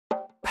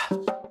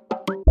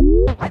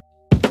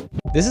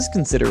This is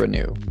Consider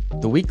Anew,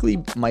 the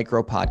weekly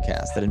micro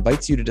podcast that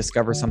invites you to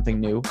discover something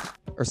new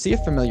or see a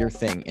familiar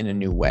thing in a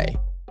new way.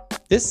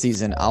 This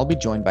season, I'll be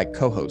joined by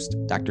co-host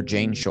Dr.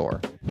 Jane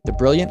Shore, the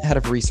brilliant head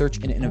of research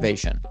and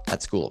innovation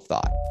at School of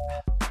Thought.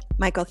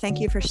 Michael, thank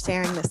you for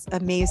sharing this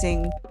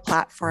amazing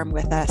platform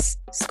with us.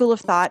 School of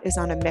Thought is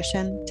on a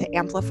mission to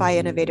amplify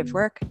innovative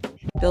work,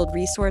 build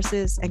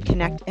resources, and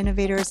connect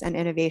innovators and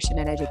innovation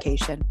in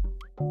education.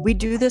 We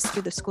do this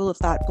through the School of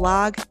Thought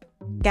blog,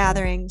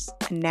 gatherings,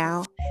 and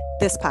now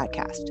this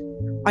podcast.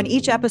 On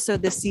each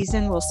episode this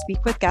season, we'll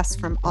speak with guests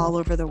from all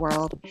over the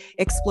world,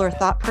 explore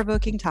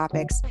thought-provoking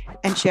topics,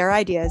 and share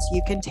ideas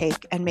you can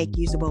take and make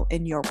usable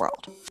in your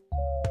world.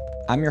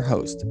 I'm your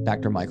host,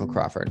 Dr. Michael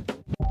Crawford.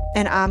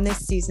 And I'm this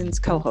season's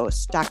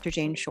co-host, Dr.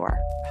 Jane Shore.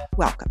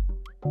 Welcome.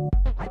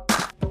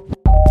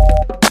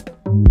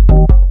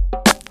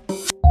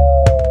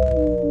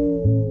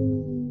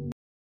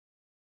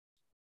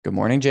 Good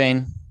morning,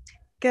 Jane.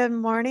 Good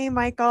morning,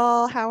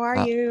 Michael. How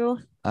are you?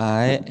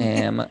 I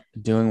am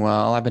doing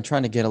well. I've been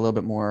trying to get a little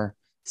bit more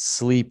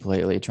sleep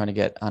lately, trying to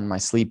get on my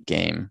sleep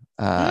game.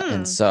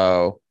 And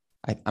so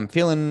I'm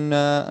feeling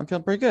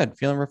pretty good,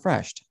 feeling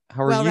refreshed.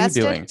 How are you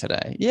doing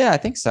today? Yeah, I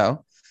think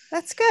so.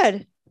 That's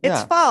good.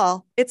 It's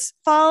fall. It's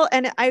fall.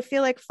 And I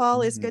feel like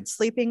fall is good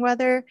sleeping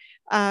weather.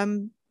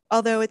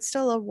 Although it's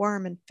still a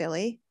warm in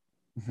Philly.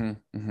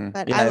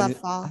 But yeah, I love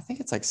fall. I think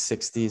it's like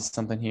 60s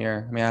something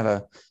here. I mean, I have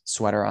a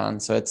sweater on,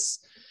 so it's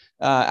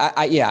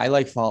I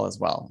like fall as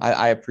well.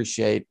 I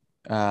appreciate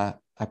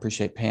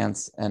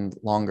pants and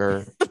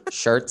longer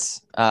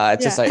shirts.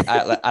 It's just like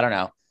I don't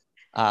know.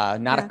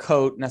 Not a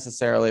coat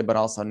necessarily, but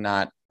also I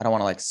don't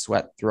want to like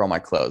sweat through all my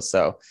clothes.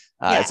 So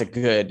it's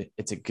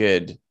a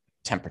good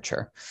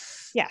temperature.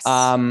 Yes.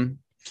 So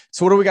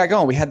what do we got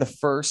going? We had the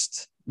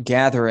first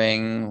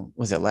gathering.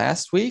 Was it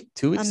last week?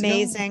 2 weeks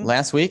Amazing. ago?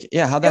 Last week?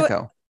 Yeah. How'd that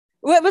go?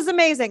 Well, it was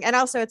amazing. And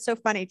also it's so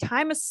funny.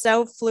 Time is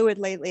so fluid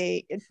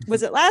lately.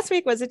 Was it last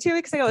week? Was it 2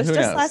 weeks ago? It was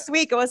just last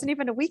week. It wasn't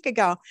even a week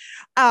ago.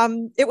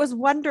 It was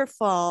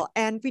wonderful.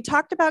 And we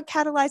talked about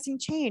catalyzing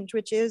change,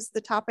 which is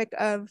the topic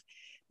of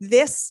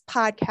this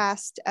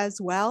podcast as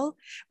well.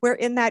 We're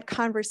in that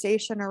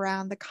conversation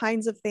around the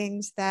kinds of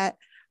things that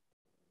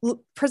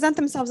present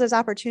themselves as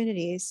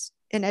opportunities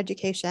in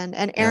education.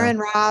 And Aaron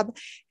Robb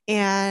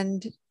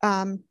and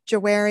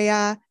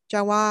Jawa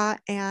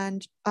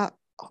and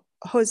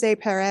Jose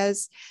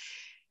Perez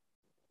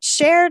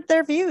shared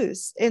their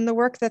views in the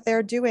work that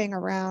they're doing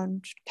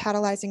around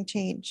catalyzing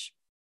change.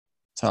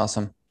 It's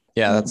awesome.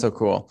 Yeah, that's so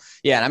cool.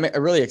 Yeah, and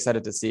I'm really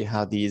excited to see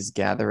how these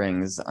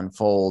gatherings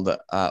unfold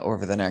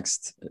over the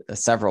next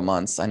several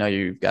months. I know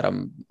you've got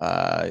them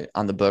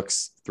on the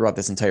books throughout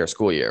this entire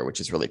school year,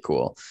 which is really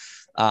cool.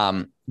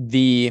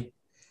 The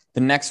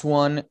next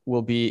one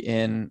will be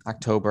in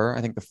October,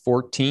 I think the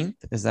 14th.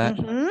 Does that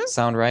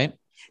sound right?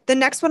 The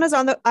next one is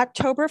on the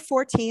October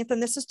 14th,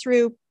 and this is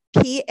through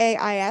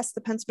PAIS,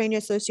 the Pennsylvania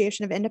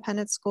Association of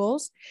Independent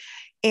Schools.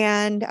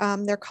 And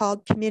they're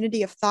called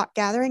Community of Thought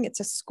Gathering. It's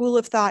a School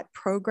of Thought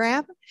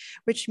program,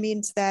 which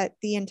means that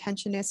the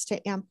intention is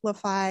to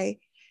amplify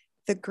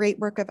the great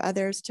work of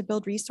others, to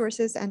build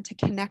resources, and to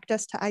connect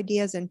us to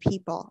ideas and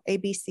people,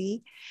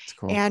 ABC. That's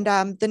cool. And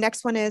the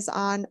next one is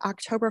on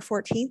October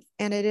 14th,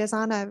 and it is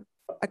on a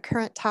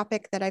current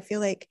topic that I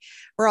feel like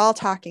we're all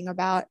talking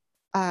about,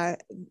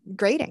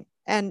 grading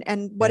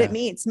and what it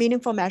means,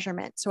 meaningful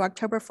measurement. So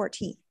October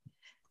 14th.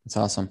 That's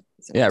awesome.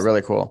 Yeah,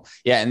 really cool.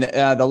 Yeah, and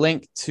the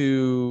link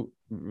to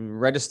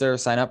register,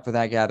 sign up for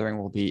that gathering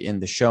will be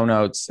in the show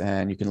notes,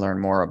 and you can learn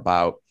more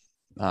about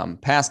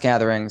past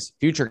gatherings,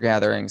 future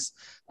gatherings,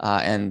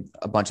 and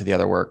a bunch of the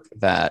other work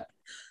that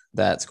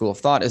School of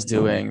Thought is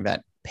doing,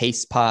 that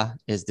PACEPA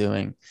is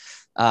doing.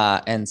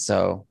 And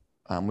so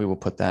we will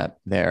put that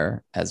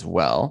there as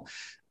well.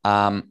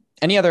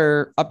 Any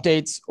other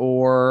updates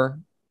or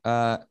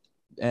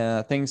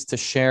things to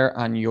share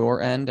on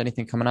your end?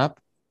 Anything coming up?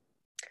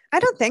 I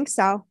don't think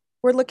so.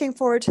 We're looking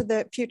forward to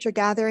the future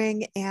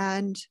gathering,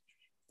 and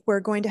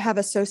we're going to have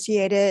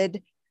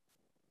associated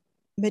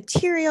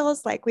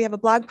materials. Like we have a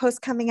blog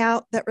post coming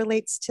out that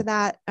relates to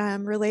that,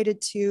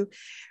 related to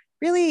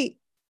really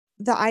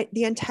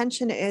the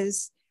intention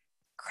is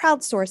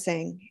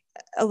crowdsourcing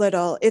a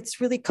little. It's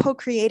really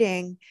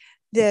co-creating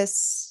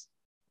this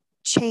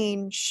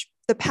change,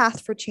 the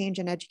path for change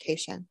in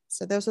education.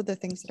 So those are the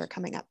things that are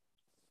coming up.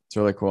 It's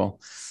really cool.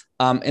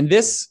 In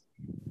this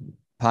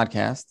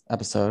podcast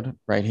episode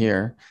right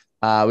here,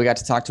 we got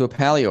to talk to a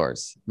pal of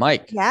yours,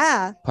 Mike.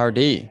 Yeah.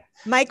 Pardee.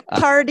 Mike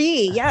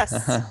Pardee. Yes.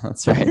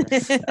 That's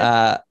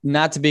right.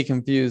 Not to be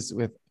confused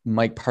with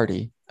Mike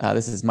Pardee.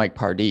 This is Mike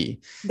Pardee.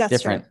 That's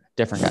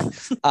different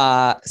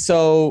guy.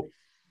 So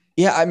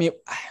yeah, I mean,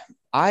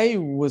 I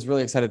was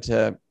really excited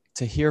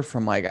to hear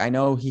from Mike. I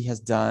know he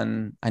had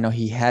done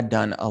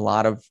a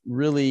lot of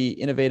really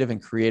innovative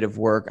and creative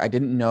work. I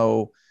didn't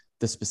know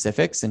the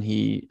specifics, and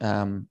he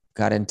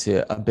got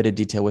into a bit of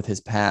detail with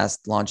his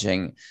past,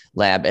 launching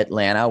Lab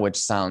Atlanta, which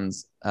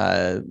sounds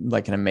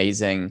like an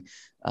amazing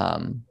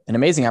an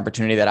amazing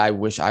opportunity that I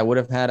wish I would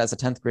have had as a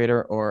 10th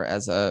grader or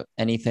as a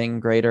anything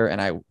grader.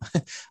 And I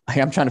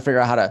am trying to figure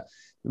out how to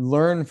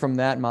learn from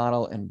that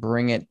model and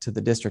bring it to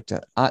the district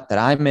that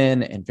I'm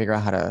in and figure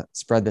out how to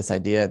spread this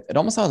idea. It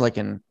almost sounds like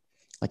an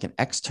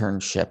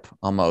externship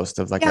almost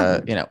of like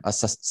a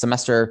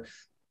semester,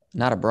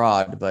 not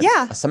abroad, but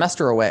a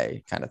semester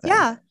away kind of thing.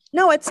 Yeah.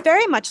 No, it's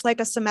very much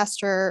like a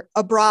semester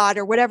abroad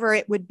or whatever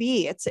it would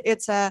be.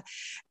 It's an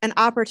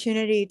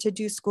opportunity to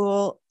do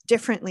school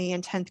differently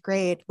in 10th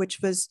grade,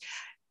 which was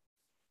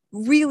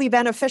really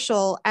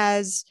beneficial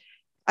as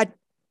a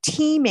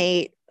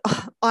teammate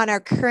on our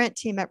current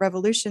team at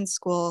Revolution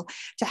School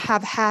to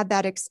have had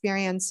that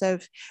experience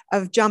of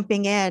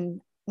jumping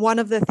in. One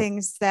of the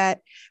things that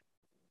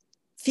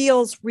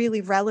feels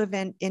really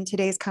relevant in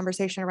today's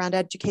conversation around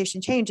education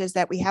change is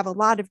that we have a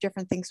lot of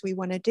different things we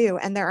want to do.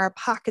 And there are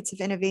pockets of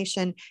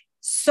innovation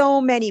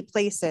so many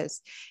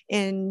places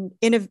in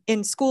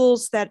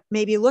schools that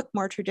maybe look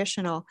more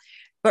traditional,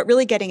 but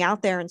really getting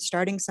out there and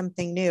starting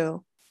something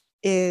new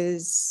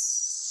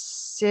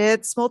it's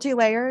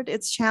multi-layered,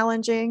 it's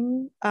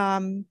challenging,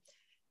 and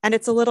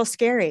it's a little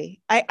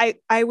scary.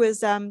 I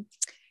was,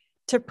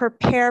 to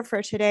prepare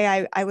for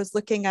today, I was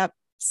looking up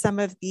some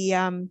of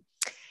the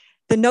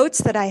notes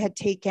that I had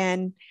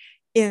taken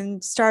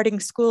in starting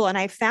school. And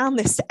I found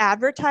this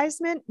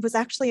advertisement. It was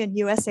actually in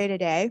USA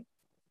Today.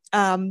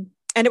 And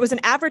it was an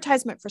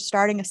advertisement for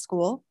starting a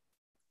school,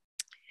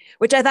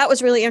 which I thought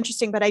was really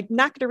interesting, but I'm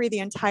not going to read the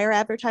entire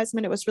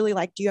advertisement. It was really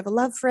like, do you have a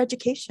love for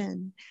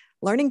education?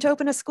 Learning to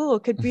open a school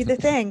could be the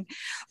thing.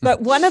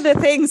 But one of the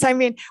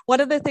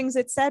things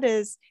it said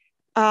is,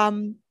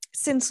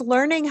 since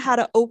learning how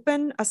to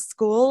open a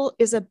school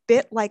is a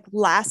bit like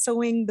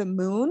lassoing the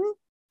moon,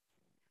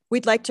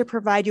 we'd like to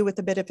provide you with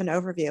a bit of an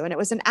overview. And it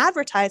was an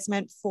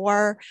advertisement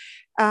for,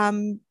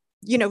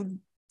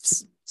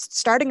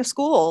 starting a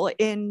school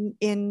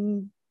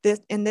in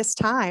this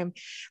time.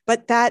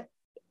 But that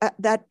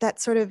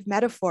sort of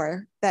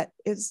metaphor,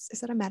 is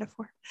that a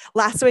metaphor?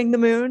 Lassoing the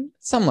moon?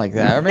 Something like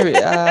that. Or maybe,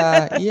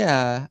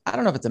 yeah, I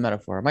don't know if it's a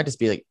metaphor. It might just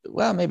be like,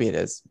 well, maybe it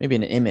is. Maybe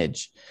an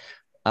image.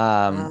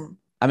 I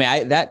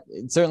mean, that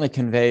certainly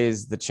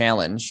conveys the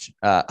challenge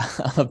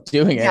of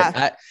doing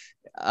it.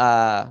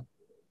 I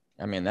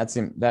mean,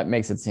 that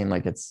makes it seem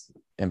like it's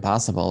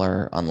impossible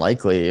or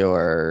unlikely,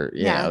 or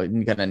you know,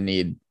 you're gonna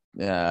need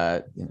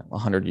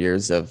 100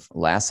 years of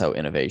lasso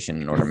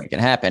innovation in order to make it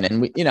happen.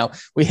 And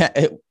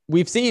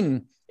we've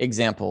seen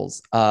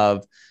examples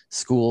of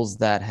schools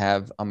that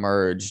have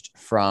emerged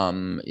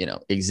from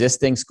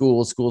existing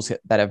schools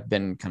that have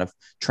been kind of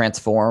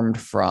transformed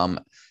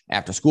from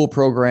after school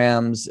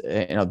programs,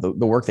 the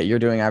work that you're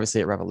doing,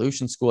 obviously at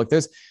Revolution School, like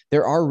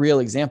there are real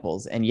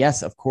examples. And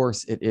yes, of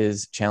course it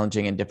is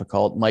challenging and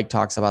difficult. Mike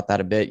talks about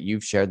that a bit.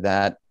 You've shared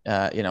that,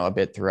 a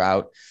bit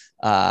throughout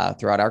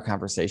our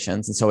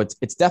conversations. And so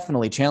it's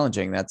definitely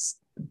challenging. That's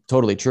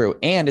totally true.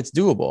 And it's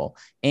doable,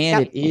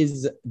 and it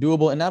is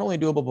doable, and not only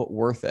doable, but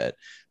worth it.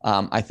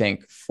 I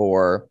think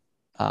for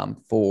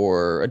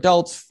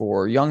adults,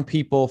 for young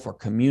people, for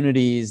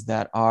communities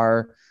that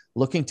are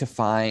looking to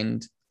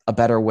find a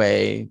better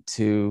way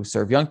to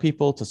serve young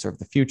people, to serve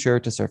the future,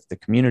 to serve the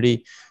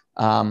community.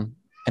 And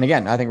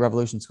again, I think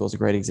Revolution School is a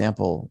great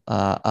example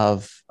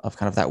of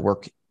kind of that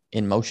work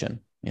in motion,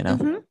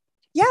 Mm-hmm.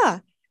 Yeah.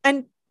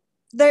 And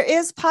there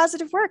is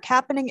positive work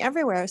happening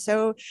everywhere.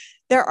 So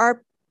there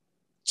are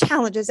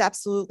challenges.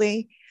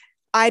 Absolutely.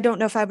 I don't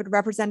know if I would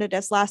represent it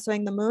as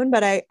lassoing the moon,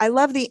 but I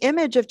love the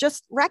image of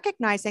just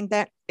recognizing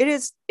that it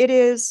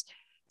is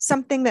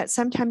something that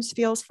sometimes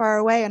feels far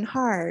away and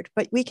hard,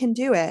 but we can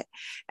do it.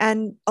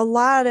 And a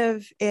lot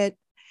of it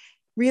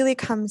really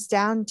comes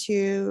down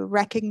to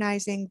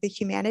recognizing the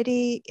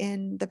humanity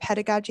in the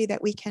pedagogy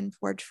that we can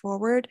forge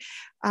forward,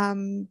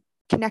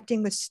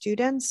 connecting with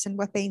students and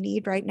what they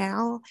need right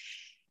now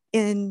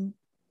in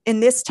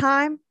this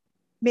time,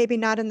 maybe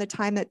not in the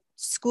time that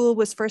school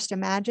was first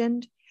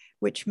imagined,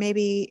 which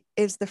maybe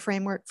is the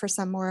framework for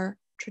some more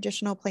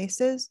traditional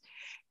places.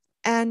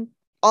 And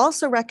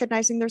also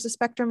recognizing there's a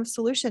spectrum of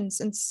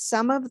solutions, and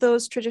some of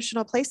those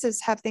traditional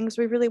places have things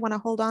we really want to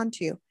hold on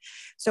to.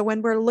 So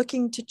when we're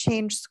looking to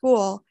change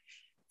school,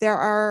 there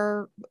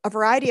are a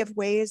variety of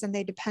ways, and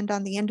they depend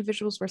on the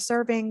individuals we're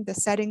serving, the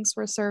settings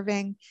we're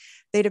serving.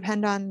 They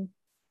depend on,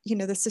 the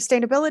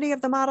sustainability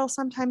of the model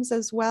sometimes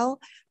as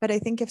well. But I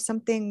think if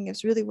something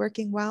is really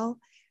working well,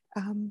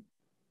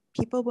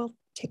 people will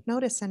take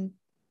notice, and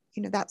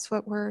that's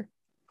what we're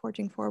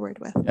forging forward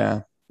with.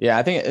 Yeah.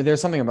 I think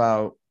there's something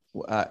about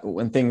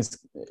when things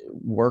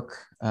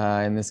work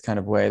in this kind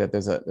of way, that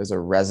there's a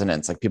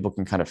resonance, like people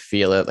can kind of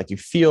feel it. Like you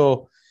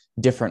feel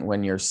different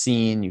when you're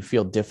seen, you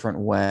feel different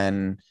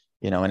when,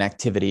 an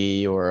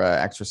activity or an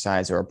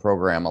exercise or a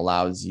program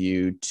allows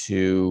you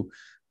to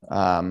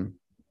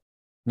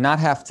not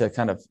have to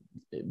kind of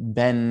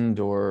bend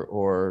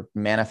or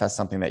manifest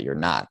something that you're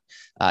not.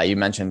 You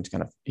mentioned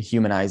kind of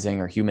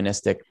humanizing or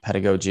humanistic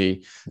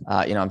pedagogy.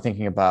 I'm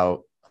thinking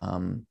about,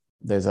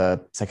 there's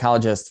a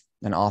psychologist,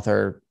 an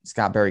author,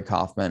 Scott Barry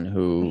Kaufman,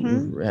 who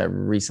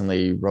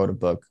recently wrote a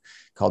book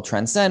called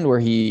Transcend, where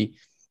he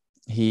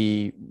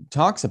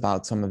talks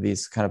about some of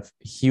these kind of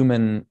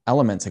human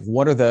elements. Like,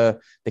 what are the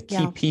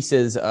key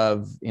pieces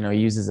of, he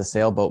uses a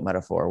sailboat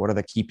metaphor. What are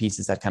the key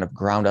pieces that kind of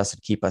ground us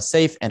and keep us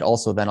safe, and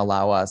also then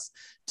allow us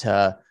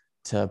to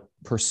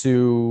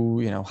pursue,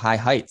 high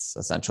heights,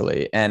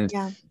 essentially. And,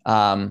 and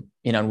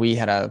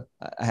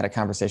I had a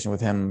conversation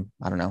with him,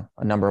 I don't know,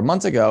 a number of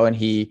months ago, and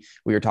we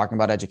were talking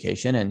about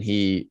education, and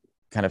he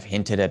kind of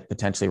hinted at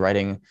potentially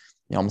writing,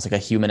 almost like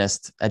a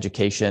humanist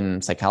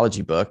education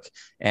psychology book.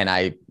 And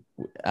I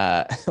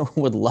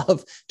would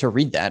love to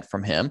read that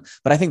from him.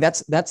 But I think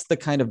that's the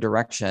kind of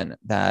direction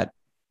that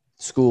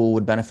school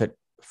would benefit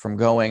from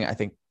going. I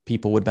think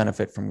people would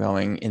benefit from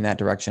going in that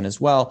direction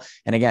as well.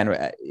 And again,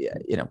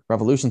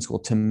 Revolution School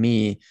to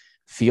me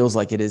feels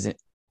like it is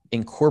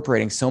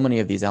incorporating so many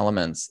of these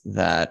elements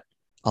that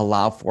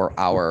allow for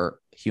our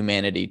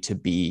humanity to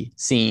be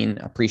seen,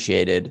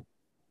 appreciated,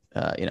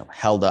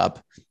 held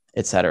up,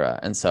 etc.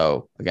 And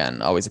so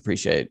again, always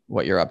appreciate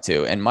what you're up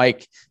to. And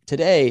Mike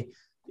today,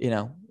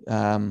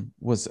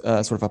 was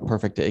sort of a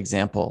perfect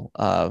example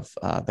of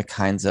the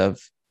kinds of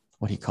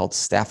what he called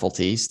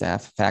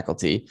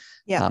faculty,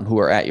 who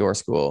are at your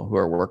school, who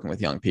are working with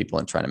young people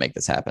and trying to make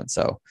this happen.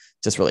 So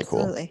just really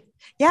cool.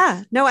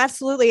 Yeah, no,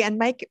 absolutely. And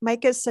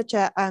Mike is such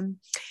a,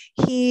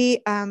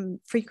 he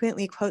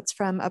frequently quotes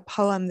from a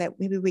poem that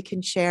maybe we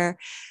can share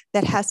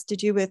that has to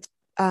do with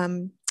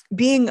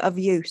being of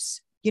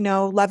use,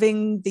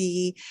 loving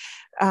the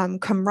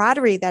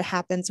camaraderie that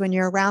happens when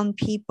you're around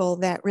people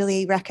that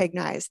really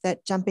recognize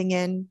that jumping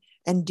in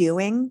and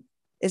doing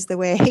is the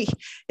way,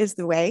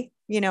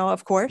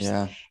 of course.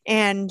 Yeah.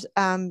 And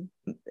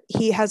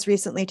he has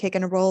recently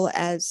taken a role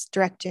as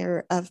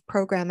director of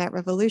program at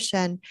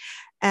Revolution,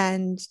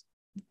 and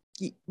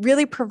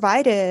really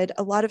provided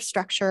a lot of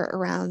structure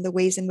around the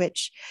ways in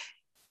which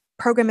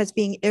program is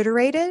being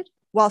iterated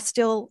while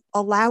still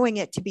allowing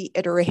it to be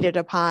iterated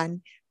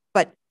upon.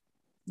 But,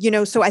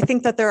 so I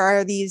think that there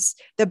are the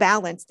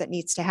balance that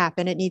needs to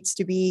happen. It needs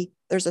to be,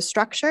 there's a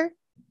structure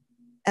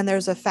and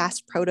there's a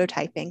fast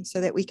prototyping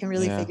so that we can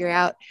really figure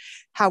out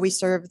how we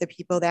serve the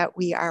people that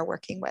we are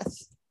working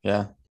with.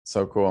 Yeah.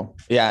 So cool.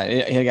 Yeah.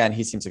 Again,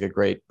 he seems like a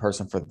great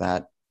person for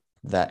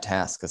that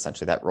task,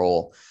 essentially that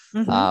role.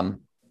 Mm-hmm.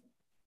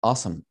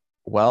 Awesome.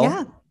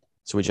 Well,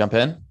 should we jump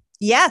in?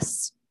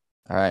 Yes.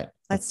 All right.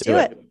 Let's do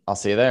it. I'll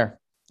see you there.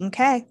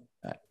 Okay.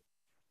 Right.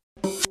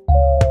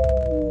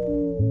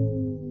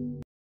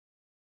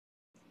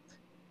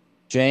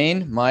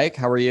 Jane, Mike,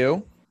 how are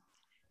you?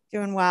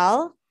 Doing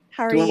well.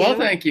 How are you? Doing well,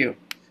 thank you.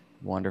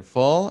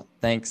 Wonderful.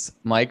 Thanks,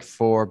 Mike,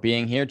 for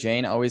being here.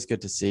 Jane, always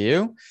good to see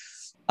you.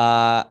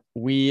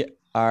 We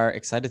are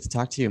excited to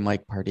talk to you,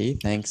 Mike Pardee.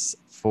 Thanks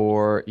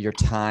for your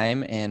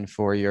time and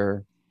for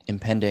your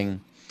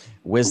impending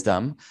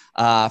wisdom.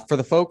 For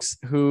the folks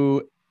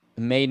who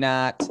may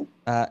not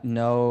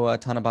know a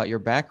ton about your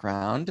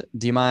background,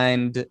 do you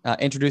mind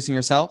introducing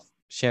yourself,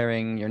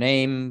 sharing your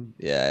name,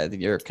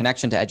 your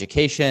connection to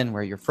education,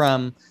 where you're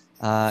from,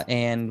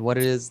 and what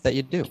it is that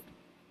you do?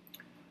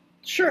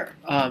 Sure.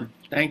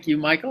 Thank you,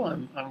 Michael.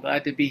 I'm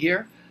glad to be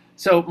here.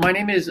 So my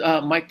name is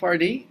Mike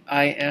Pardee.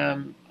 I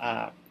am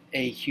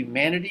a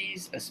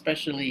humanities,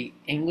 especially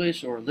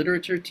English or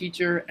literature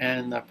teacher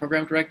and the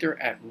program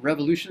director at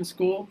Revolution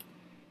School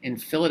in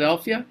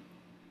Philadelphia.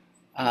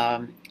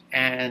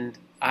 And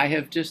I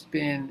have just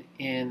been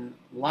in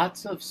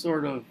lots of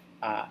sort of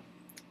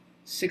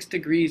 6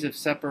 degrees of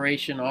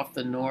separation off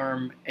the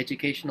norm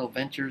educational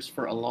ventures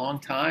for a long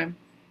time,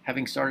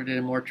 having started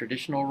in more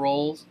traditional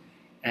roles.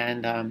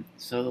 And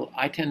so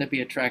I tend to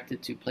be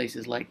attracted to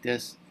places like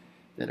this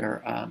that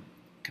are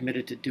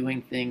committed to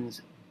doing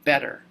things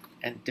better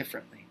and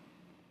differently.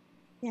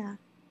 Yeah.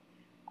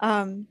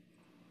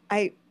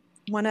 I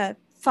want to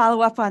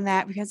follow up on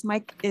that because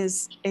Mike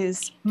is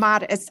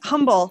modest,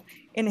 humble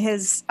in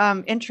his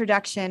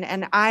introduction.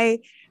 And I,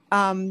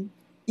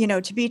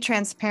 to be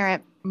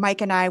transparent,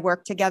 Mike and I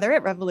worked together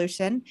at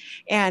Revolution,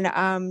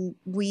 and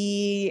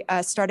we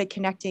started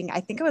connecting, I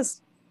think it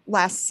was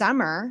last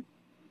summer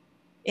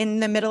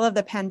in the middle of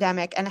the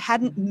pandemic, and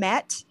hadn't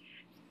met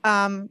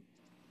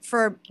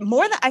for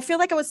more than, I feel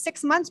like it was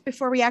 6 months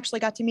before we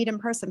actually got to meet in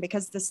person,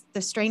 because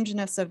the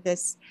strangeness of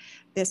this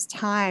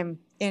time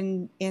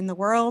in the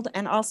world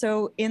and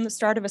also in the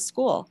start of a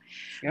school.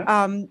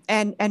 Yeah.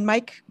 And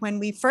Mike, when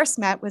we first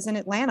met, was in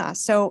Atlanta.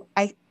 So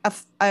I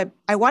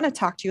want to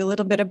talk to you a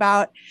little bit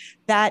about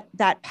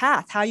that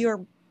path, how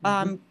you're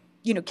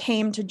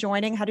came to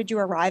joining. How did you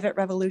arrive at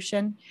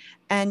Revolution,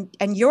 and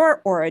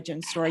your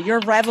origin story,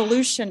 your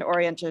revolution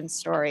origin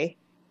story?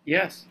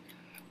 Yes.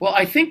 Well,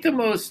 I think the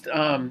most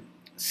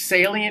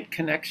salient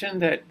connection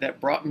that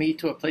brought me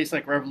to a place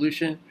like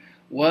Revolution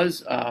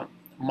was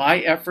my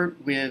effort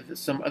with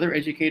some other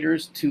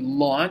educators to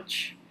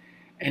launch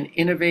an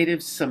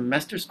innovative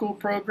semester school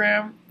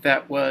program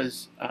that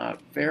was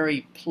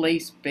very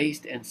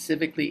place-based and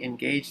civically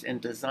engaged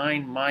and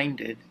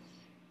design-minded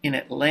in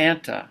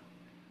Atlanta,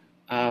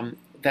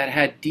 that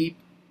had deep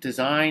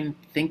design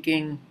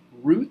thinking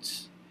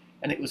roots,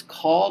 and it was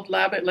called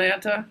Lab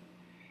Atlanta.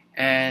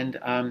 And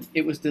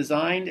it was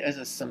designed as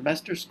a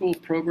semester school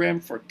program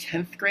for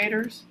 10th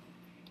graders.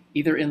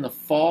 Either in the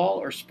fall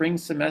or spring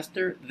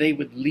semester, they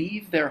would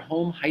leave their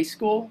home high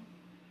school,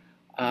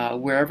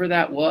 wherever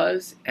that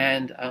was,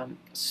 and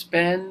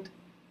spend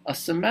a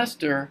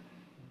semester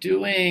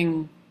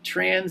doing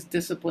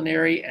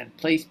transdisciplinary and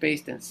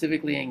place-based and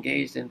civically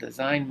engaged and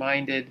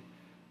design-minded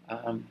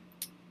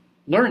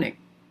learning.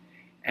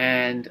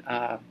 And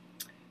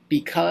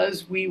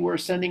because we were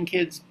sending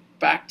kids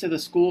back to the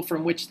school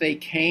from which they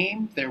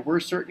came, there were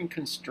certain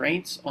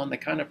constraints on the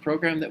kind of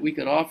program that we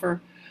could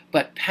offer.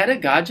 But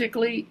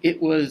pedagogically,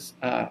 it was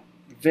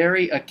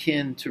very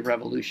akin to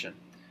Revolution.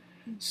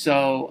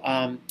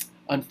 So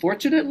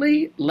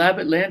unfortunately, Lab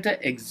Atlanta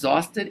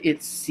exhausted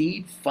its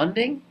seed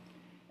funding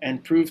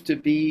and proved to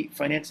be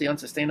financially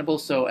unsustainable.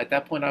 So at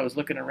that point, I was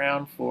looking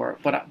around for,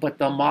 but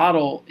the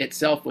model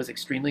itself was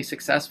extremely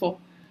successful.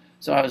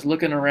 So I was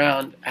looking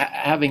around,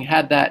 having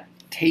had that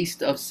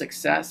taste of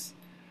success,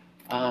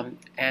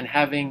 and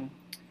having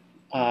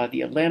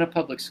the Atlanta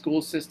public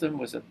school system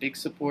was a big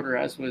supporter,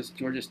 as was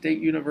Georgia State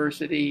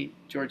University,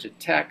 Georgia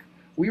Tech.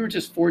 We were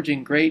just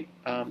forging great,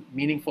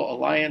 meaningful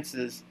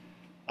alliances,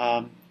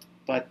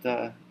 but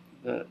the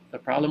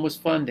problem was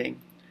funding.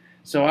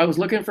 So I was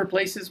looking for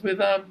places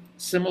with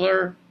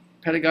similar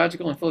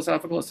pedagogical and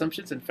philosophical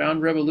assumptions and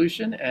found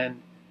Revolution.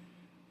 And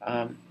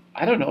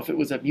I don't know if it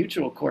was a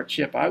mutual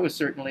courtship. I was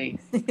certainly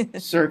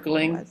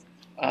circling,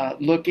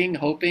 looking,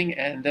 hoping,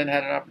 and then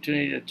had an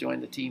opportunity to join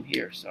the team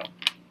here. So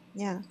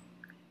yeah,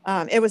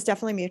 it was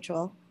definitely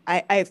mutual.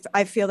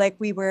 I feel like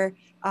we were,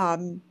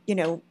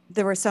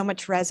 there was so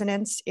much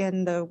resonance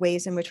in the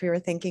ways in which we were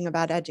thinking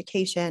about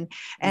education.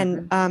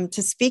 And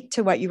to speak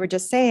to what you were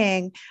just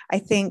saying, I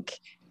think,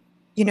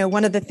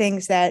 one of the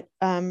things that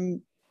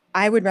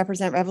I would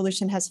represent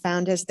Revolution has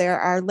found is there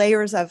are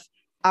layers of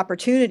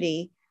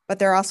opportunity, but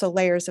there are also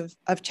layers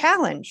of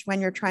challenge when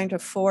you're trying to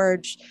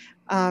forge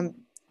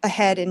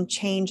ahead in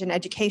change in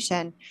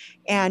education.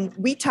 And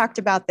we talked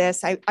about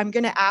this. I'm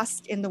going to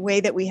ask in the way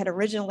that we had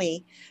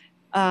originally,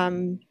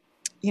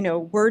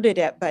 worded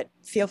it, but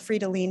feel free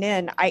to lean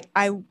in.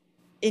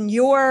 In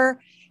your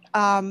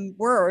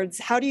words,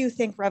 how do you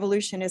think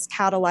Revolution is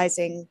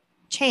catalyzing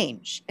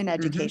change in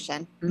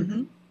education?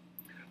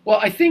 Well,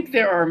 I think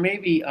there are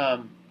maybe,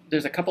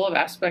 there's a couple of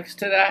aspects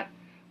to that.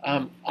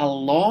 A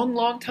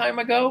long time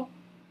ago,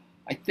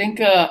 I think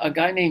a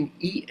guy named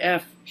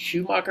E.F.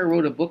 Schumacher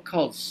wrote a book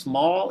called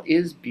Small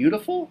is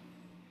Beautiful.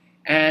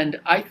 And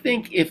I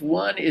think if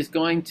one is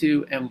going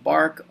to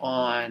embark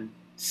on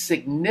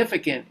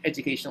significant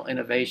educational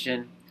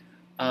innovation,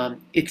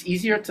 it's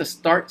easier to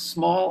start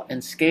small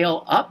and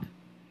scale up.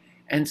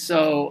 And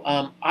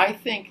so I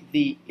think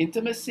the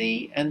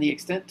intimacy and the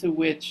extent to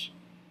which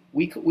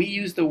we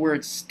use the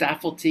word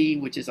staffalty,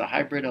 which is a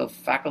hybrid of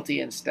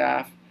faculty and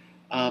staff.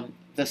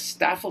 The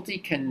staffalty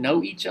can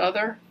know each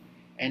other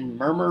and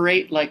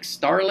murmurate like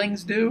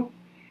starlings do,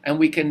 and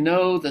we can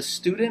know the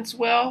students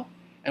well,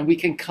 and we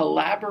can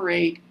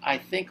collaborate, I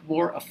think,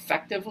 more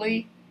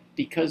effectively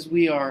because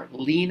we are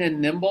lean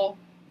and nimble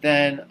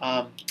than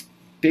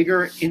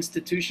bigger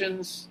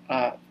institutions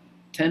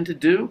tend to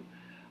do.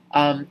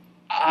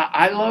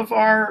 I love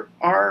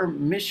our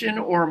mission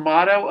or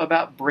motto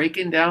about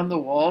breaking down the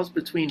walls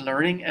between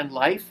learning and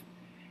life,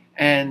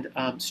 and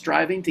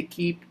striving to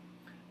keep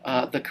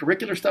the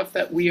curricular stuff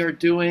that we are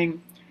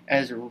doing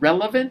as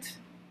relevant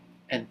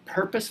and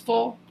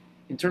purposeful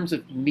in terms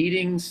of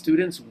meeting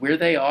students where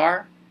they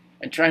are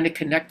and trying to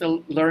connect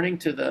the learning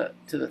to the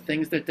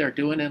things that they're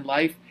doing in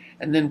life.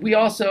 And then we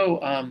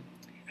also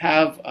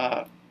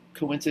have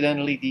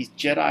coincidentally these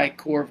Jedi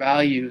core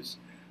values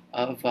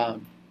of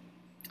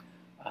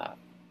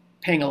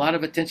paying a lot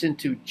of attention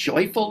to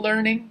joyful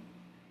learning,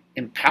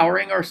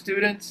 empowering our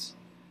students,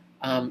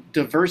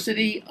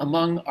 diversity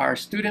among our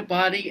student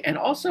body, and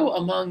also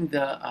among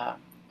the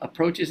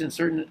approaches in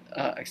certain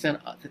extent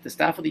that the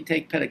faculty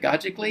take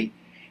pedagogically.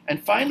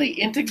 And finally,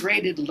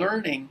 integrated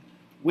learning,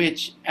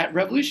 which at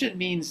Revolution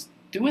means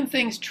doing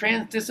things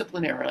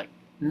transdisciplinarily,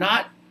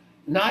 not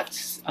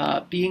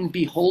being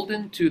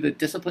beholden to the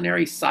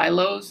disciplinary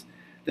silos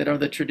that are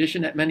the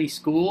tradition at many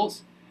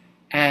schools,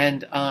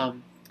 and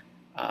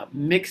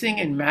mixing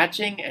and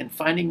matching and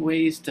finding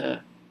ways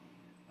to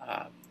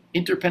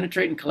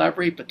interpenetrate and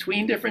collaborate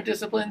between different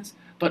disciplines,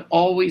 but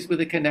always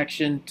with a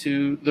connection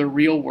to the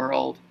real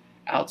world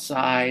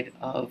outside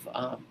of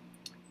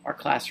our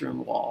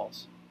classroom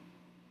walls.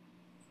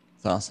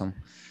 That's awesome.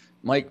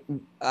 Mike,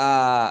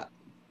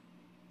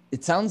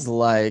 it sounds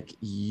like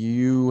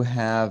you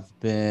have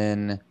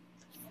been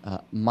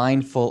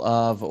mindful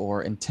of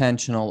or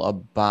intentional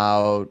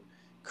about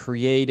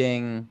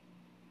creating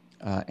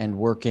and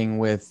working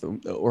with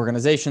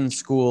organizations,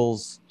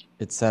 schools,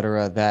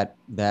 etc.,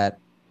 that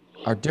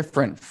are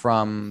different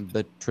from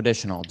the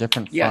traditional,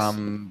 different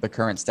from the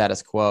current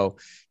status quo.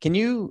 Can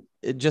you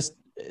just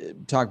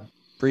talk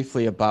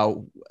briefly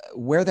about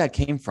where that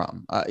came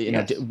from?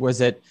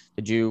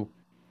 Did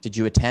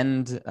you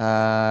attend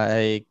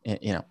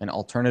an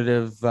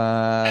alternative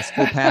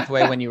school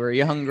pathway when you were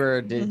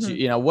younger? Did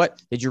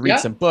you read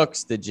some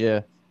books? Did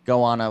you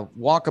go on a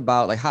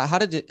walkabout? Like how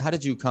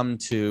did you come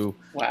to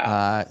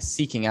Wow.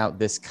 seeking out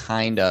this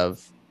kind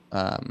of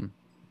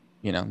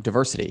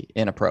diversity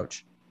in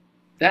approach?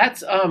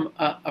 That's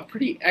a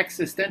pretty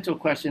existential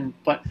question,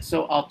 but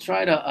so I'll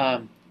try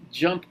to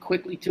jump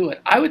quickly to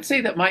it. I would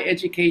say that my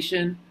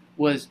education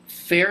was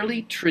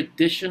fairly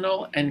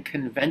traditional and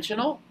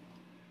conventional.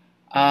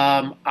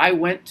 I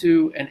went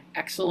to an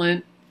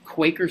excellent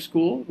Quaker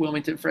school,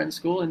 Wilmington Friends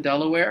School in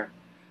Delaware,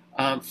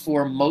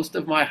 for most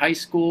of my high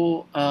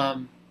school, uh,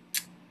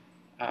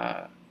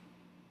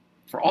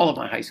 for all of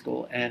my high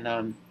school,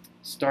 and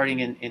starting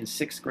in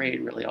sixth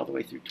grade, really all the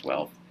way through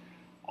 12th.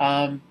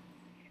 Um,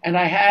 and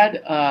I had,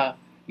 a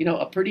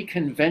pretty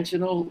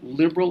conventional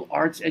liberal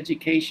arts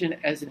education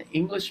as an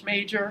English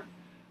major.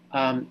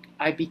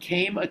 I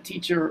became a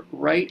teacher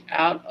right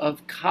out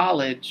of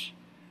college.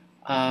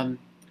 Um,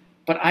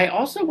 but I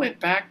also went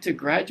back to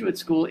graduate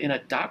school in a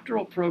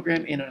doctoral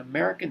program in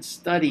American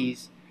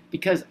Studies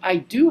because I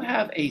do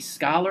have a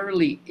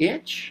scholarly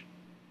itch.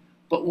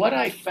 But what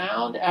I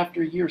found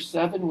after year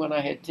 7, when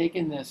I had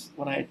taken this,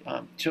 when I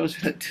had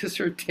chosen a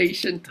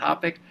dissertation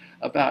topic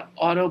about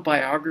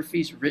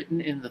autobiographies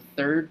written in the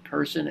third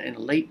person in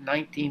late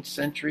 19th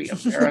century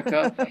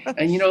America,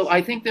 and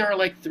I think there are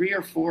like 3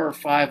 or 4 or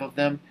 5 of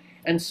them.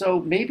 And so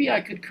maybe I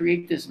could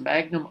create this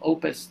magnum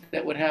opus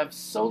that would have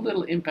so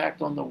little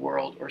impact on the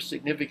world or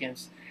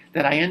significance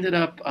that I ended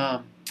up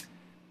uh,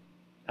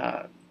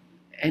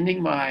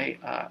 ending my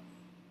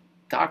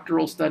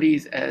doctoral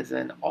studies as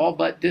an all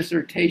but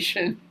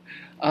dissertation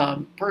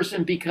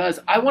person because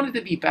I wanted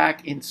to be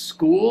back in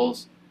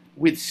schools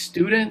with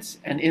students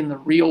and in the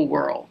real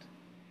world.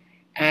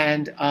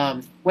 And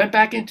went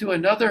back into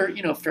another,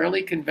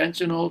 fairly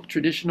conventional,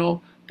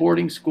 traditional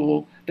boarding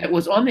school that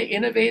was on the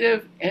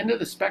innovative end of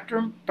the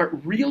spectrum,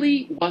 but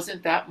really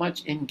wasn't that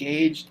much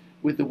engaged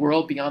with the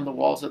world beyond the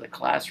walls of the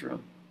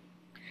classroom.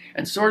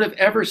 And sort of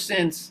ever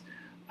since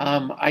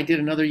I did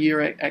another year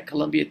at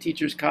Columbia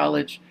Teachers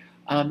College,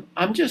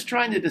 I'm just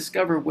trying to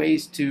discover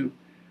ways to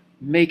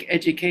make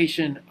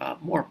education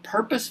more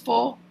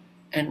purposeful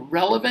and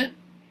relevant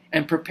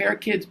and prepare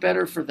kids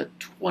better for the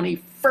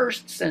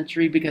 21st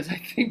century because I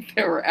think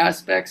there were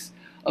aspects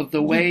of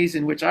the ways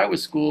in which I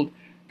was schooled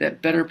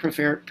that better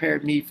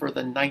prepared me for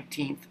the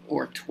 19th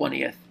or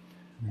 20th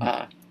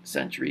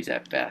centuries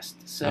at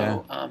best.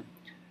 So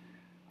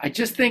I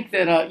just think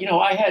that,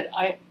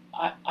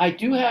 I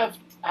do have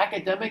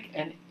academic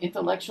and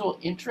intellectual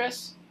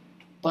interests,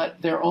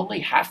 but they're only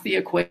half the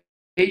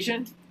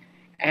equation.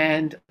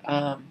 And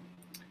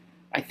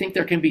I think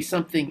there can be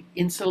something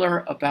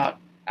insular about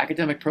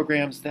academic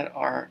programs that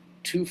are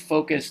too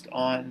focused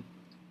on,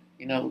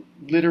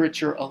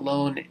 literature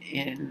alone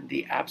in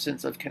the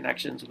absence of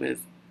connections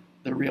with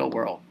the real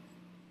world.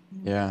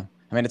 Yeah.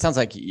 I mean, it sounds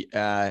like,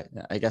 I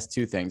guess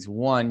 2 things.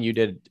 One, you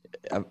did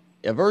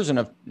a version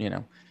of,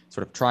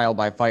 sort of trial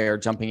by fire,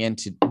 jumping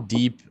into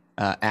deep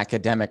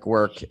academic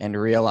work and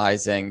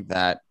realizing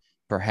that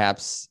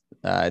perhaps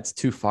it's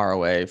too far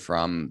away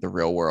from the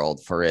real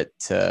world for it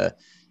to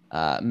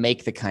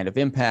make the kind of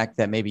impact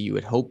that maybe you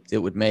had hoped it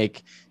would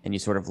make. And you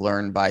sort of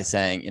learn by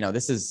saying,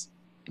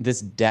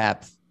 this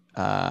depth,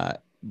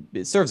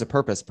 it serves a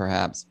purpose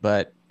perhaps,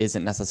 but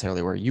isn't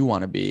necessarily where you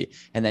want to be.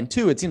 And then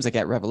 2, it seems like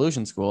at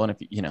Revolution School, and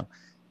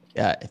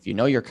if you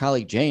know your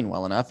colleague Jane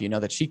well enough, you know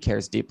that she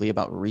cares deeply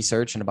about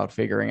research and about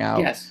figuring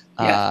out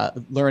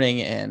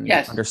learning and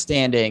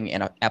understanding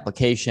and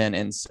application.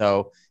 And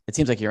so it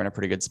seems like you're in a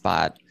pretty good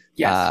spot.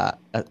 A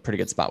pretty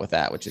good spot with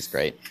that, which is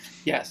great.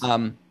 Yes.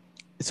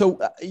 So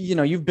you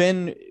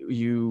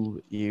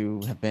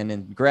have been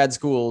in grad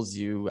schools.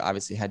 You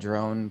obviously had your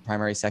own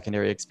primary,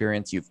 secondary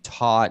experience. You've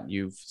taught.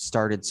 You've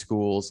started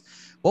schools.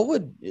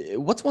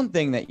 What's one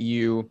thing that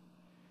you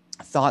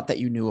thought that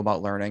you knew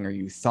about learning, or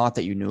you thought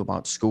that you knew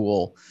about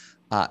school,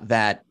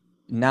 that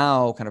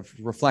now, kind of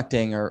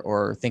reflecting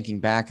or thinking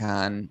back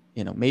on,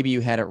 maybe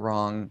you had it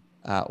wrong,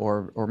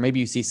 or maybe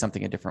you see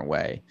something a different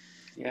way?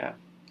 Yeah.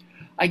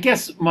 I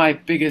guess my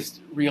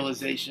biggest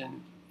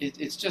realization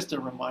it's just a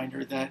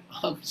reminder that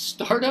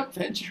startup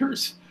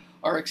ventures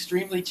are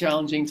extremely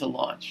challenging to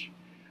launch.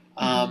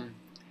 That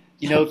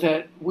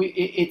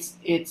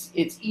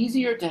it's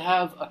easier to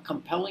have a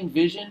compelling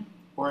vision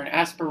or an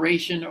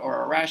aspiration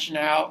or a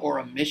rationale or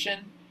a mission.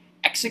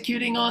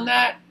 Executing on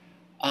that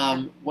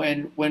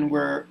when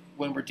we're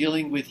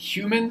dealing with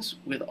humans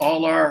with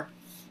all our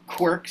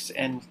quirks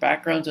and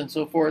backgrounds and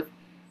so forth,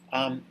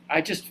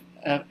 I just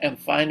am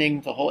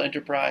finding the whole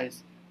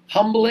enterprise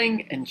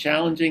humbling and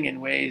challenging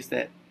in ways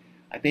that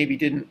I maybe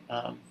didn't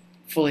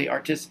fully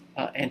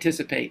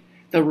anticipate.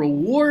 The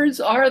rewards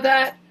are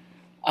that,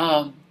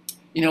 I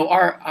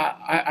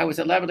was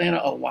at Lab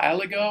Atlanta a while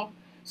ago,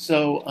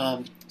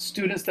 so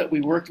students that we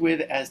worked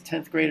with as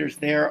 10th graders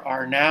there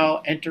are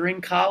now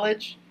entering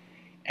college,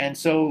 and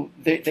so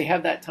they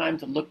have that time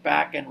to look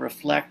back and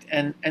reflect,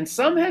 and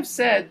some have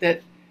said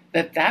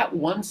that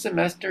one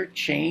semester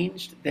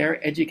changed their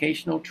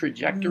educational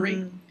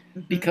trajectory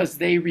because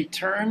they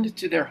returned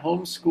to their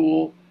home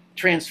school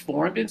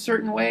transformed in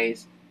certain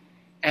ways,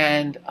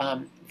 and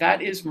that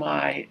is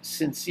my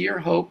sincere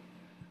hope,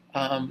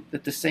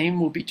 that the same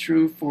will be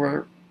true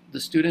for the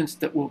students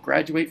that will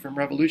graduate from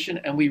Revolution.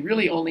 And we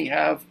really only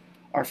have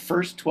our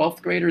first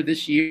 12th grader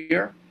this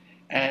year.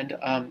 And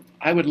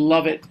I would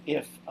love it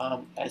if,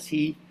 as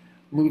he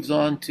moves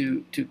on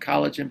to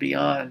college and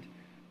beyond,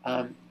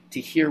 to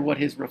hear what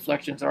his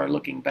reflections are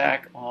looking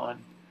back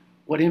on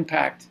what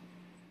impact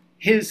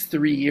his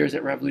 3 years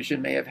at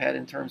Revolution may have had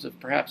in terms of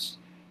perhaps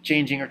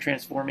changing or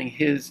transforming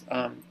his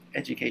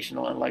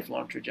educational and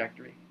lifelong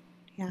trajectory.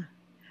 Yeah.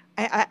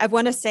 I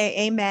want to say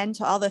amen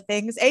to all the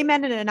things,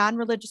 amen in a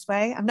non-religious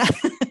way. I'm not,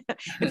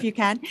 if you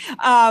can,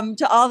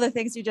 to all the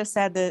things you just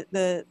said,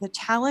 the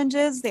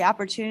challenges, the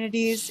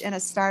opportunities in a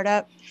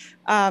startup.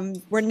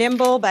 We're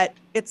nimble, but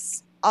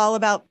it's all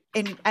about,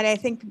 and I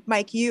think,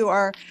 Mike, you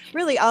are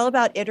really all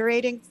about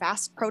iterating,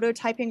 fast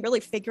prototyping, really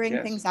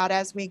figuring things out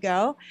as we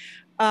go.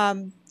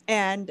 I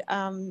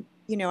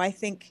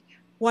think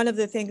one of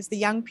the things the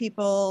young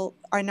people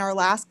in our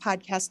last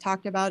podcast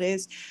talked about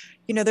is,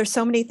 there's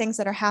so many things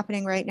that are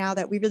happening right now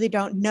that we really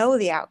don't know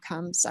the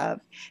outcomes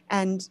of.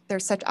 And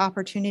there's such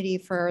opportunity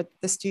for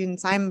the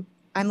students. I'm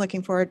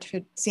looking forward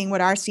to seeing what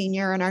our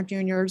senior and our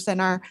juniors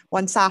and our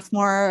one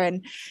sophomore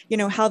and,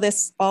 how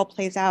this all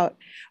plays out.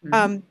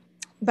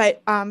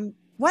 Mm-hmm.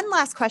 One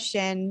last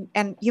question,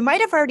 and you might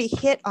have already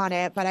hit on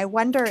it, but I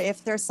wonder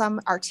if there's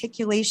some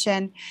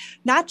articulation,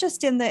 not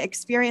just in the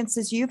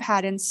experiences you've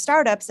had in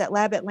startups at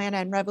Lab Atlanta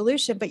and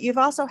Revolution, but you've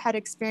also had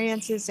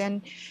experiences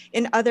in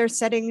other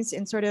settings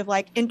in sort of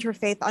like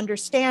interfaith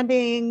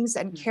understandings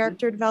and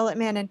character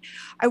development. And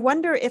I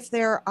wonder if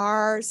there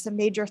are some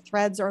major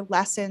threads or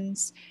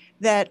lessons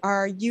that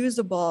are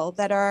usable,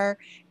 that are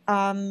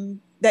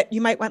that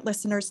you might want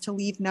listeners to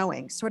leave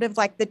knowing, sort of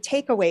like the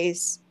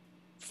takeaways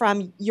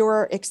from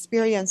your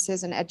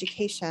experiences in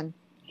education.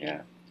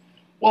 Yeah.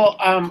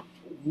 Well,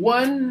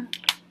 one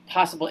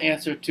possible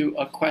answer to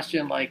a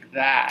question like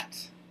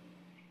that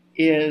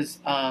is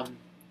a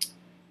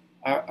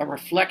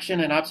reflection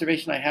and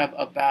observation I have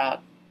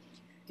about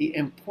the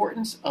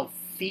importance of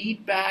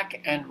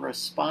feedback and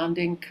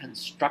responding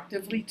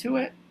constructively to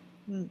it.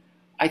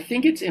 I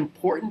think it's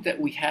important that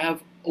we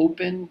have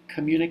open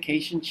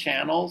communication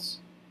channels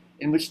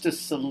in which to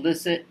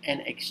solicit and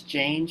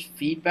exchange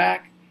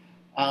feedback.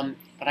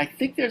 But I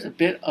think there's a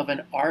bit of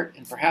an art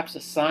and perhaps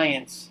a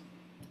science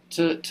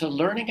to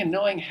learning and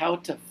knowing how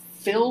to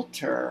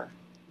filter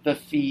the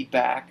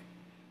feedback,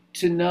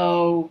 to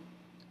know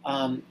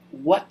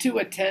what to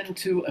attend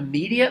to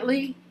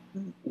immediately,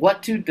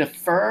 what to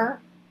defer,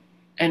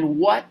 and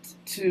what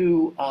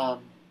to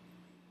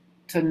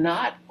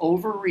not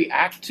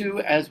overreact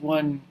to as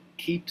one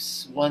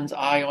keeps one's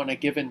eye on a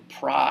given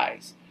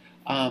prize.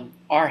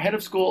 Our head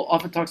of school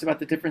often talks about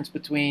the difference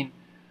between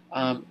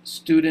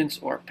students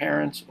or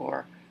parents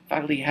or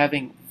faculty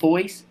having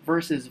voice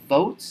versus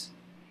votes.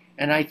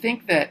 And I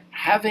think that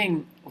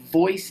having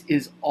voice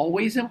is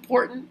always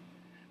important,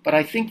 but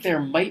I think there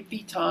might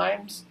be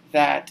times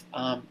that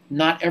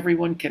not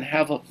everyone can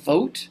have a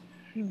vote.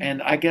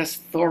 And I guess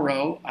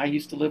Thoreau, I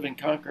used to live in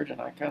Concord,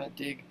 and I kind of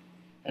dig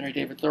Henry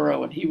David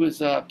Thoreau, and he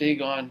was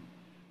big on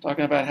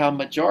talking about how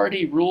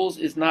majority rules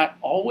is not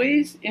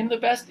always in the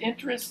best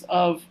interest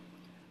of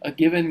a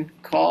given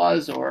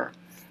cause or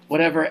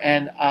whatever.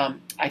 And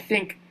I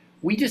think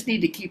we just need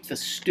to keep the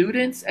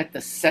students at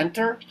the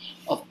center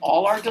of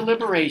all our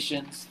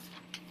deliberations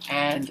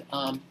and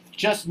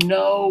just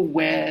know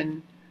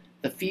when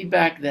the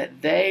feedback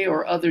that they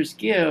or others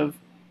give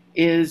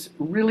is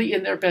really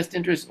in their best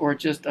interest or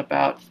just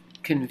about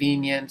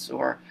convenience,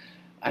 or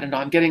I don't know,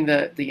 I'm getting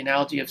the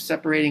analogy of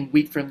separating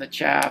wheat from the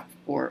chaff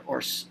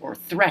or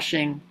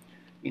threshing,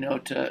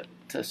 to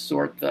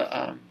sort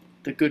the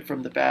good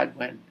from the bad,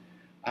 when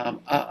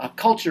a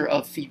culture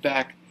of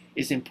feedback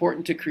is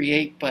important to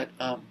create, but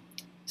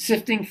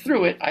sifting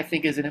through it, I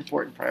think, is an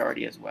important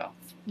priority as well.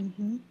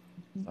 Mm-hmm.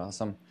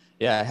 Awesome.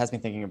 Yeah, it has me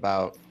thinking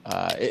about,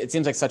 it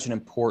seems like such an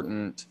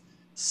important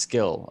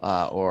skill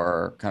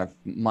or kind of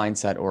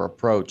mindset or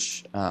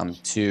approach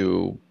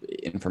to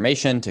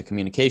information, to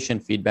communication,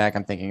 feedback.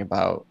 I'm thinking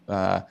about,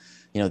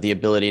 the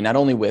ability, not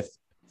only with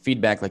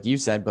feedback, like you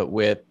said, but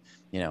with,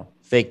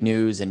 fake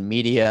news and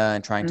media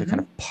and trying to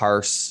kind of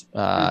parse,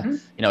 a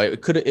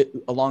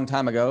long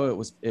time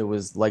ago, it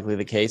was likely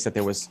the case that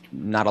there was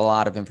not a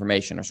lot of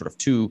information or sort of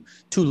too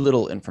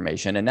little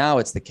information. And now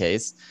it's the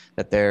case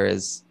that there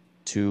is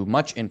too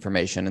much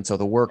information. And so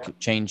the work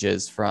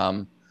changes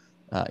from,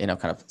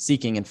 kind of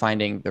seeking and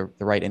finding the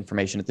right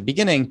information at the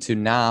beginning to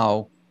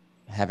now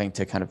having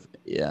to kind of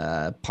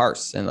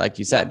parse and, like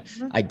you said,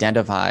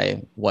 identify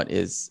what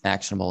is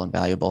actionable and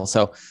valuable.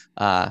 So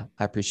I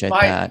appreciate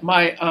that.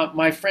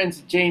 My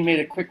friends, Jane made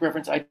a quick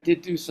reference. I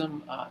did do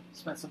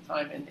spent some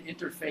time in the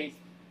interfaith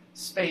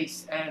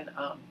space, and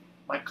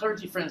my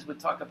clergy friends would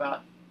talk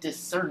about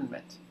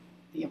discernment,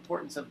 the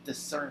importance of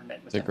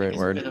discernment, which it's a great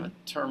word. Is a bit of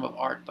a term of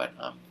art, but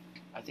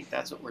I think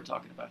that's what we're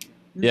talking about here.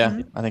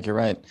 Yeah, I think you're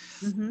right.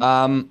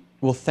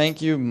 Well,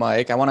 thank you,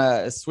 Mike. I want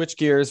to switch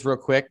gears real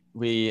quick.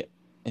 We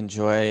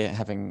enjoy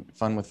having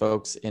fun with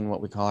folks in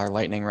what we call our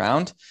lightning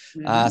round.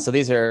 Mhm. So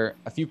these are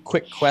a few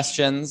quick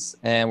questions,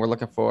 and we're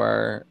looking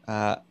for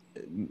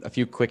a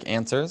few quick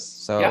answers.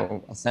 So Yeah.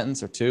 a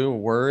sentence or two, a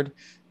word,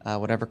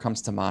 whatever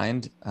comes to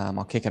mind.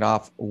 I'll kick it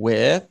off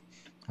with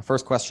our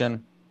first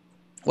question.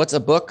 What's a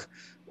book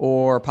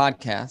or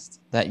podcast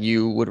that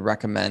you would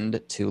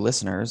recommend to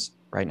listeners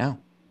right now?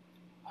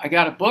 I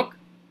got a book,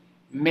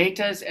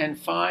 Mehta's and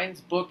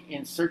Fine's book,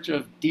 In Search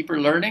of Deeper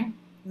Learning.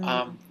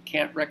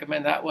 Can't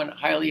recommend that one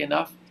highly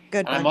enough.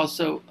 Good And I'm one.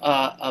 also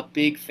a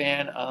big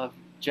fan of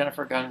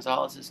Jennifer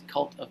Gonzalez's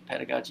Cult of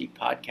Pedagogy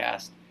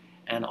podcast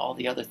and all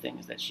the other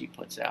things that she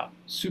puts out.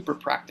 Super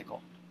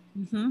practical.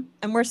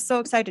 And we're so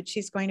excited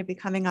she's going to be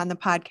coming on the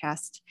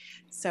podcast.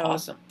 So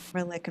Awesome.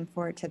 we're looking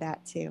forward to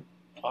that too.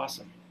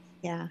 Awesome.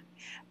 Yeah.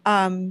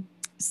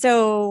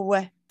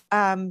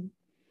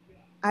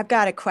 I've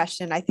got a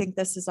question. I think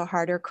this is a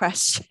harder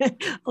question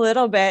a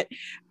little bit.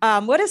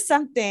 What is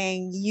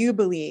something you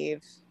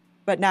believe,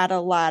 but not a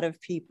lot of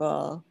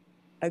people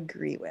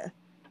agree with?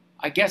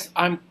 I guess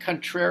I'm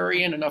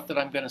contrarian enough that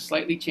I'm going to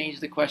slightly change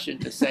the question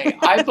to say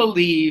I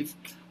believe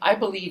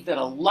that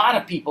a lot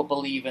of people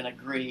believe and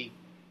agree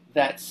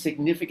that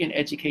significant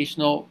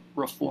educational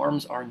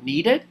reforms are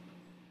needed.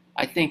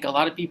 I think a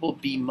lot of people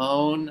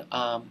bemoan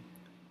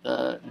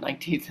the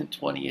 19th and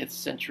 20th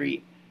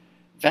century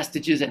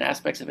vestiges and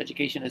aspects of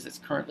education as it's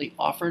currently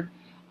offered.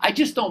 I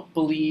just don't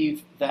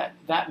believe that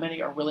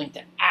many are willing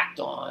to act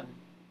on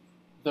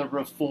the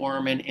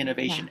reform and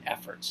innovation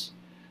efforts.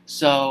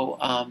 So,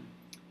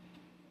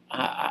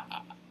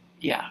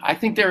 I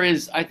think there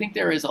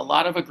is a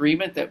lot of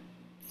agreement that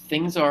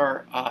things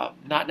are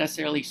not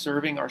necessarily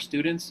serving our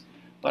students,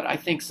 but I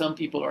think some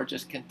people are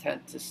just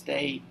content to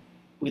stay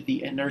with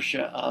the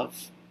inertia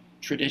of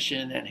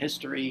tradition and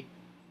history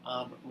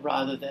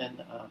rather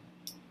than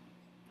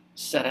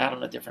set out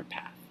on a different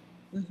path.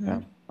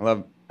 Yeah, I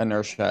love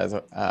inertia as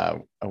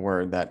a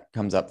word that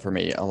comes up for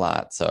me a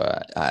lot. So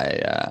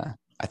I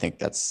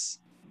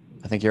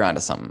think you're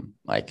onto something.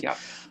 Like,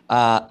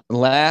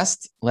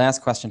 last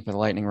question for the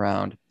lightning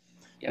round.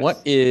 Yes.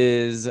 What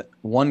is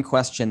one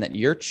question that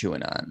you're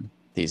chewing on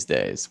these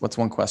days? What's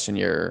one question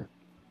you're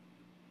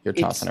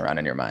tossing around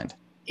in your mind?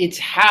 It's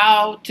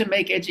how to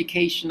make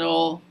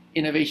educational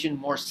innovation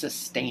more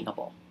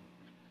sustainable.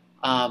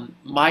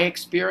 My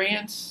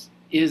experience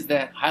is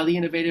that highly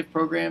innovative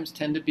programs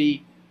tend to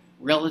be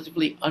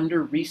relatively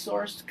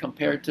under-resourced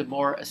compared to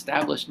more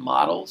established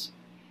models.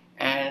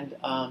 And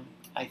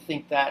I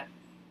think that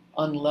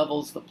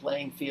unlevels the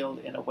playing field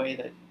in a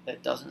way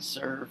that doesn't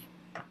serve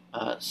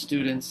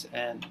students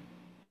and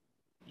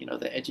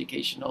the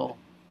educational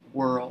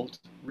world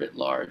writ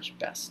large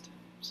best.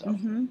 So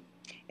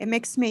it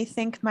makes me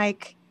think,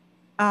 Mike,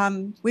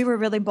 we were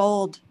really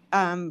bold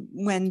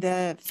when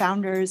the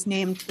founders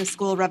named the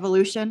school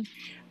revolution,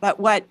 but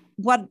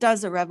what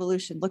does a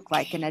revolution look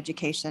like in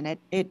education?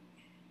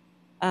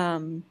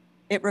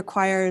 It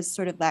requires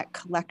sort of that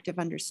collective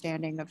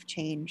understanding of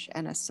change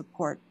and a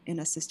support in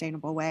a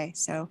sustainable way.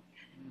 So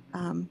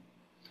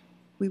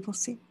we will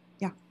see.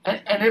 Yeah.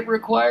 And it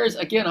requires,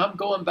 again, I'm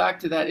going back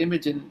to that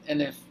image, and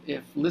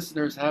if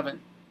listeners haven't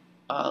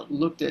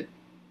looked at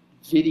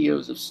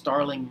videos of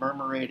starlings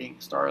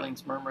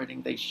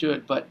murmurating, they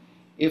should. But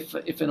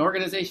if an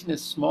organization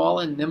is small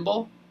and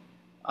nimble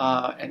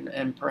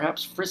and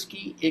perhaps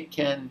frisky, it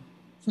can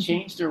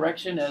change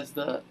direction as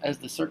the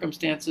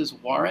circumstances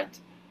warrant.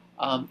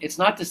 It's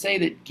not to say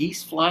that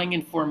geese flying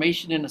in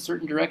formation in a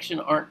certain direction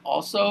aren't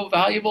also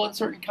valuable in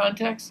certain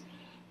contexts,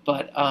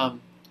 but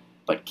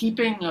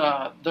keeping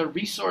the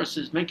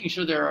resources, making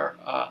sure there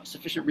are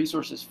sufficient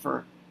resources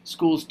for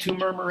schools to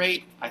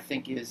murmurate, I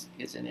think is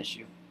an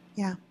issue.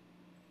 Yeah.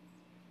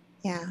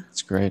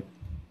 That's great.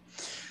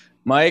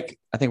 Mike,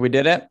 I think we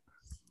did it.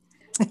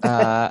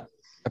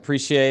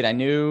 Appreciate. I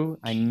knew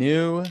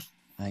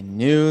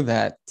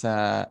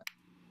that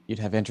you'd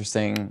have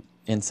interesting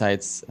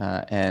insights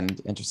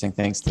and interesting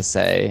things to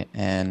say,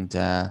 and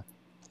I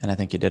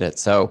think you did it.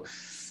 So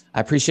I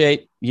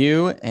appreciate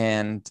you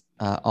and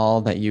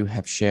all that you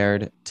have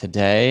shared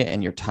today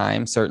and your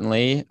time.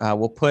 Certainly,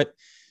 we'll put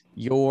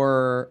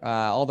your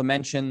all the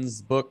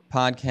mentions, book,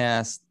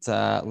 podcast,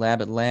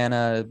 Lab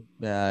Atlanta,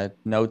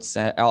 notes,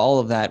 all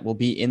of that will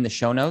be in the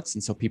show notes.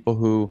 And so people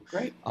who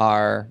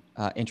are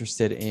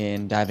interested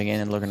in diving in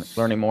and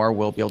learning more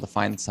will be able to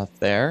find stuff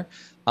there.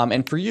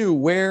 And for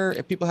you,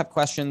 if people have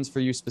questions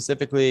for you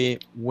specifically,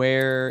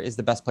 where is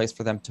the best place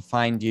for them to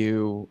find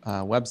you?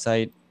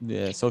 Website,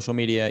 social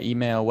media,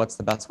 email, what's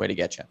the best way to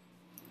get you?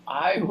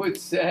 I would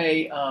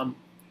say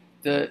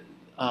the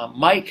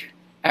Mike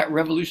at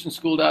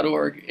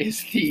revolutionschool.org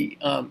is the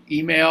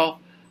email.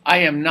 I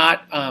am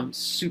not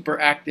super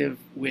active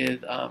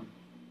with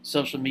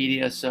social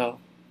media, so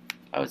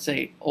I would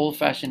say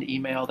old-fashioned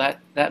email.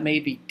 That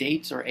maybe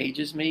dates or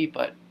ages me,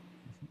 but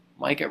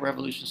Mike at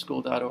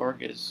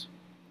revolutionschool.org is,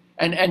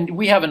 and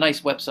we have a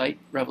nice website,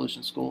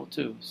 Revolution School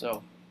too.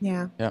 So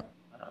yeah,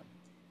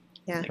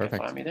 you can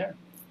find me there.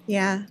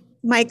 Yeah.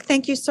 Mike,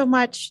 thank you so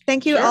much.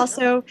 Thank you. Sure.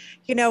 Also,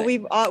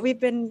 we've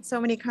been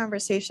so many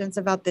conversations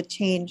about the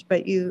change,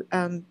 but you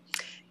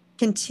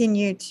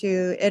continue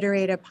to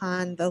iterate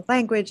upon the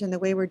language and the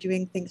way we're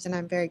doing things, and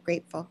I'm very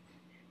grateful.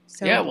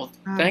 So, yeah, well,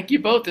 thank you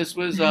both. This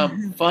was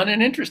fun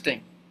and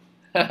interesting.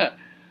 yeah.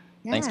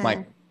 Thanks,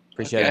 Mike.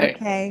 Appreciate Okay. it.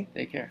 Okay.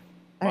 Take care.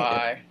 All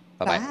right.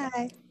 Bye.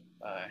 Bye-bye.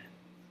 Bye. Bye.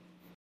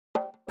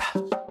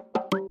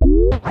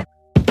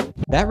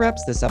 That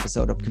wraps this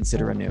episode of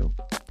Consider Anew.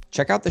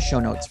 Check out the show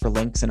notes for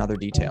links and other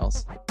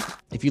details.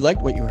 If you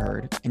liked what you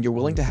heard and you're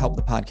willing to help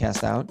the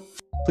podcast out,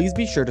 please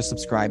be sure to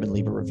subscribe and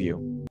leave a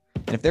review.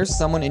 And if there's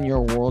someone in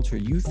your world who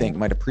you think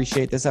might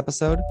appreciate this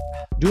episode,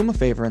 do them a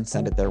favor and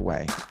send it their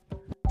way.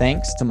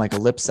 Thanks to Michael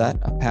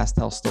Lipset of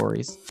Pastel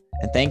Stories,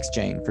 and thanks,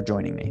 Jane, for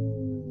joining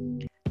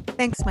me.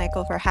 Thanks,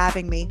 Michael, for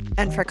having me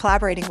and for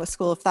collaborating with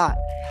School of Thought.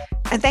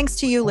 And thanks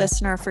to you,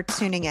 listener, for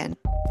tuning in.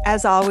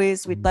 As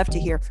always, we'd love to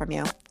hear from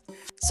you.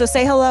 So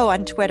say hello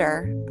on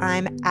Twitter.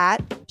 I'm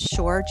at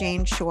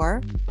Jane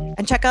Shore.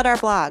 And check out our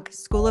blog,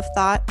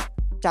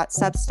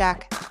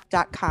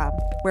 schoolofthought.substack.com,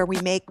 where we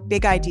make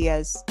big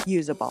ideas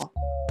usable.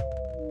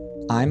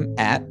 I'm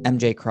at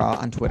MJ Craw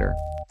on Twitter,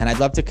 and I'd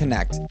love to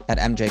connect at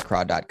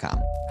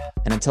mjcraw.com.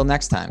 And until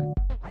next time,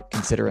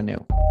 consider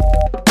anew.